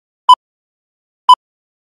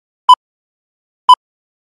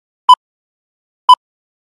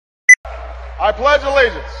I pledge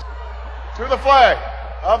allegiance to the flag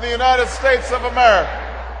of the United States of America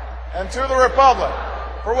and to the republic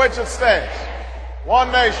for which it stands,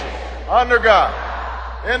 one nation, under God,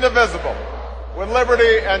 indivisible, with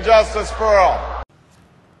liberty and justice for all.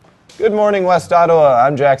 Good morning, West Ottawa.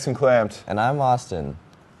 I'm Jackson Clampt. And I'm Austin.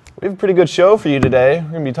 We have a pretty good show for you today.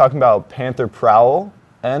 We're going to be talking about Panther Prowl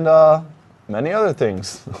and many other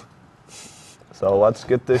things. So let's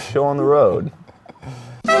get this show on the road.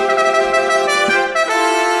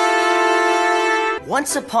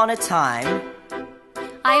 Once upon a time,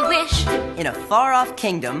 I wish, in a far-off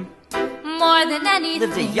kingdom, more than anything,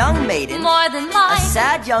 lived a young maiden, more than life, a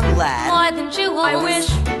sad young lad, more than jewels. I wish,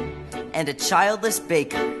 and a childless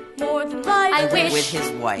baker, more than life, I wish, with his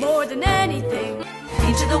wife. more than anything.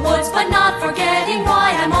 Into the woods, but not forgetting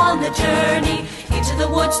why I'm on the journey. Into the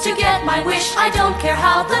woods to get my wish. I don't care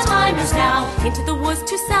how the time is now. Into the woods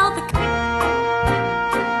to sell the.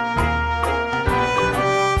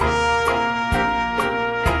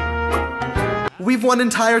 We've one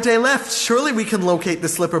entire day left. Surely we can locate the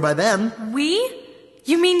slipper by then. We?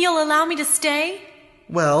 You mean you'll allow me to stay?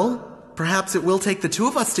 Well, perhaps it will take the two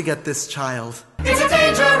of us to get this child. It's a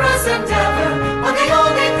dangerous endeavor, but the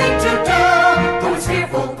only thing to do. Though it's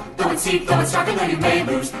fearful, though it's steep, though it's dark, and though you may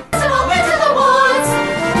lose. So into the woods,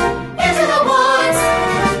 into the woods,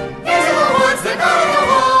 into the woods that guard the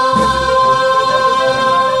wall.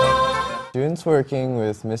 Students working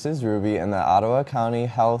with Mrs. Ruby and the Ottawa County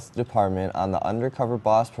Health Department on the Undercover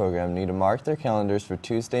Boss program need to mark their calendars for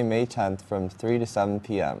Tuesday, May 10th from 3 to 7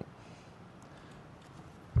 p.m.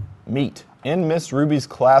 Meet in Miss Ruby's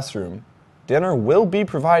classroom. Dinner will be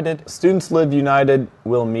provided. Students Live United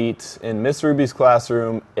will meet in Miss Ruby's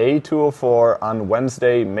classroom, A204, on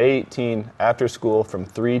Wednesday, May 18, after school from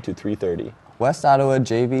 3 to 3:30. West Ottawa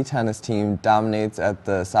JV tennis team dominates at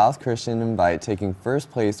the South Christian Invite, taking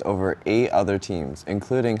first place over 8 other teams,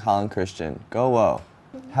 including Holland Christian. Go Whoa!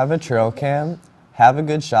 Have a trail cam? Have a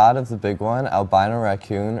good shot of the big one, albino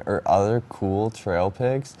raccoon, or other cool trail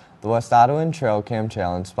pigs? The West Ottawan Trail Cam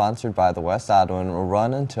Challenge, sponsored by the West Ottawan, will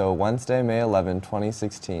run until Wednesday, May 11,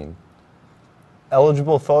 2016.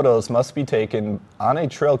 Eligible photos must be taken on a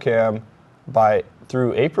trail cam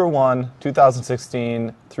through April 1,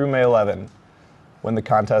 2016 through May 11, when the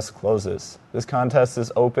contest closes. This contest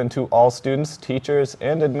is open to all students, teachers,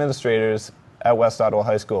 and administrators at West Ottawa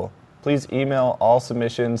High School. Please email all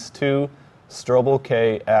submissions to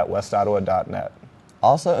strobelk@westottawa.net.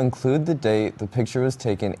 Also include the date the picture was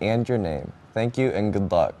taken and your name. Thank you and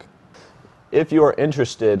good luck. If you are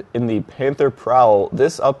interested in the Panther Prowl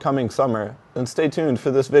this upcoming summer, then stay tuned for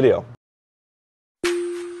this video.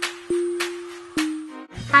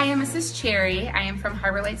 Hi, I'm Mrs. Cherry. I am from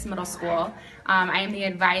Harbor Lights Middle School. I am the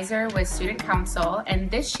advisor with Student Council, and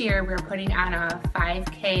this year we're putting on a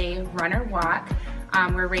 5K runner walk.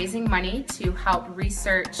 We're raising money to help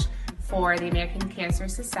research for the American Cancer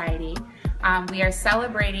Society. We are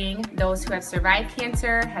celebrating those who have survived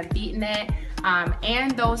cancer, have beaten it,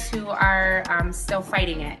 and those who are still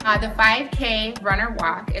fighting it. The 5K runner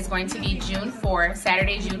walk is going to be June 4,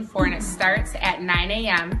 Saturday, June 4, and it starts at 9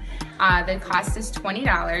 a.m. The cost is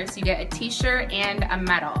 $20. You get a t-shirt and a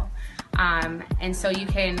medal. And so you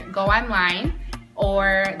can go online,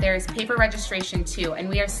 or there's paper registration too. And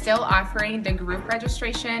we are still offering the group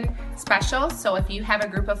registration special. So if you have a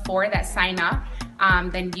group of 4 that sign up,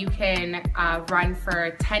 then you can run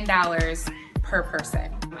for $10 per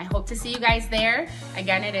person. I hope to see you guys there.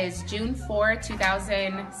 Again, it is June 4,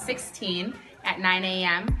 2016 at 9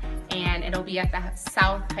 a.m. and it'll be at the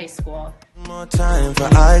South High School. More time for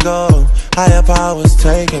I go, higher powers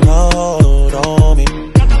taking a hold on me.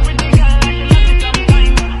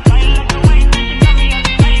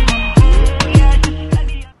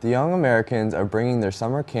 The Young Americans are bringing their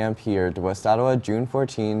summer camp here to West Ottawa June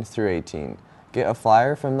 14 through 18. Get a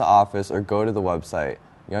flyer from the office or go to the website,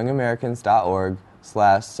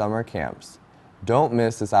 youngamericans.org/summercamps. Don't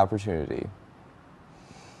miss this opportunity.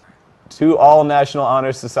 To all National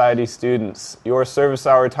Honor Society students, your service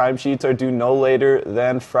hour timesheets are due no later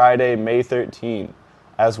than Friday, May 13.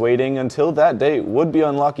 As waiting until that date would be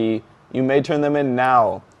unlucky, you may turn them in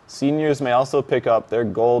now. Seniors may also pick up their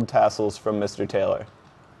gold tassels from Mr. Taylor.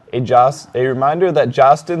 A reminder that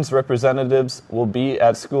Jostens representatives will be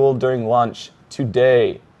at school during lunch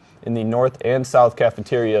today in the North and South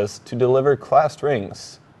cafeterias to deliver class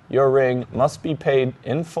rings. Your ring must be paid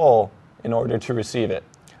in full in order to receive it.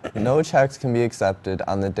 No checks can be accepted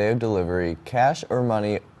on the day of delivery. Cash or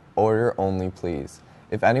money order only, please.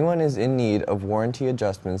 If anyone is in need of warranty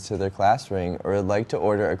adjustments to their class ring or would like to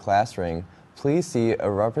order a class ring, please see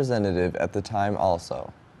a representative at the time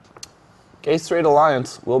also. Gay Straight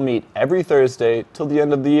Alliance will meet every Thursday till the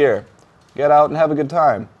end of the year. Get out and have a good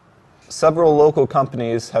time. Several local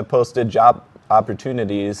companies have posted job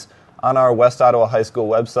opportunities on our West Ottawa High School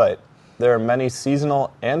website. There are many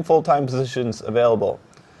seasonal and full-time positions available.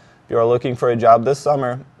 If you are looking for a job this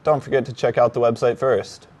summer, don't forget to check out the website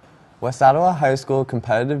first. West Ottawa High School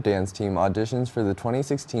competitive dance team auditions for the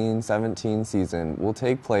 2016-17 season will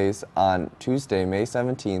take place on Tuesday, May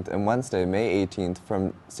 17th and Wednesday, May 18th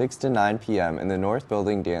from 6 to 9 p.m. in the North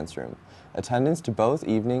Building Dance Room. Attendance to both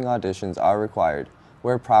evening auditions are required.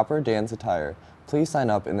 Wear proper dance attire. Please sign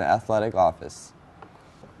up in the athletic office.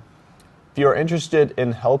 If you are interested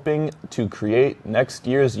in helping to create next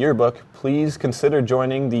year's yearbook, please consider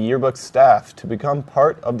joining the yearbook staff. To become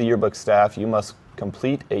part of the yearbook staff, you must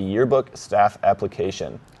complete a yearbook staff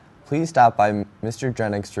application. Please stop by Mr.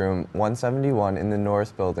 Drenick's room 171 in the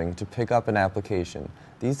North Building to pick up an application.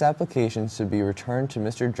 These applications should be returned to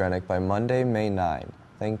Mr. Drenick by Monday, May 9.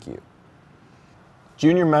 Thank you.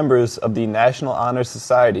 Junior members of the National Honor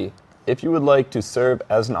Society, if you would like to serve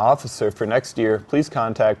as an officer for next year, please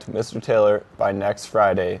contact Mr. Taylor by next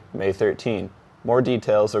Friday, May 13. More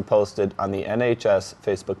details are posted on the NHS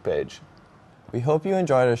Facebook page. We hope you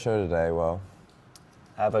enjoyed our show today, Will.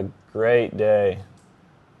 Have a great day.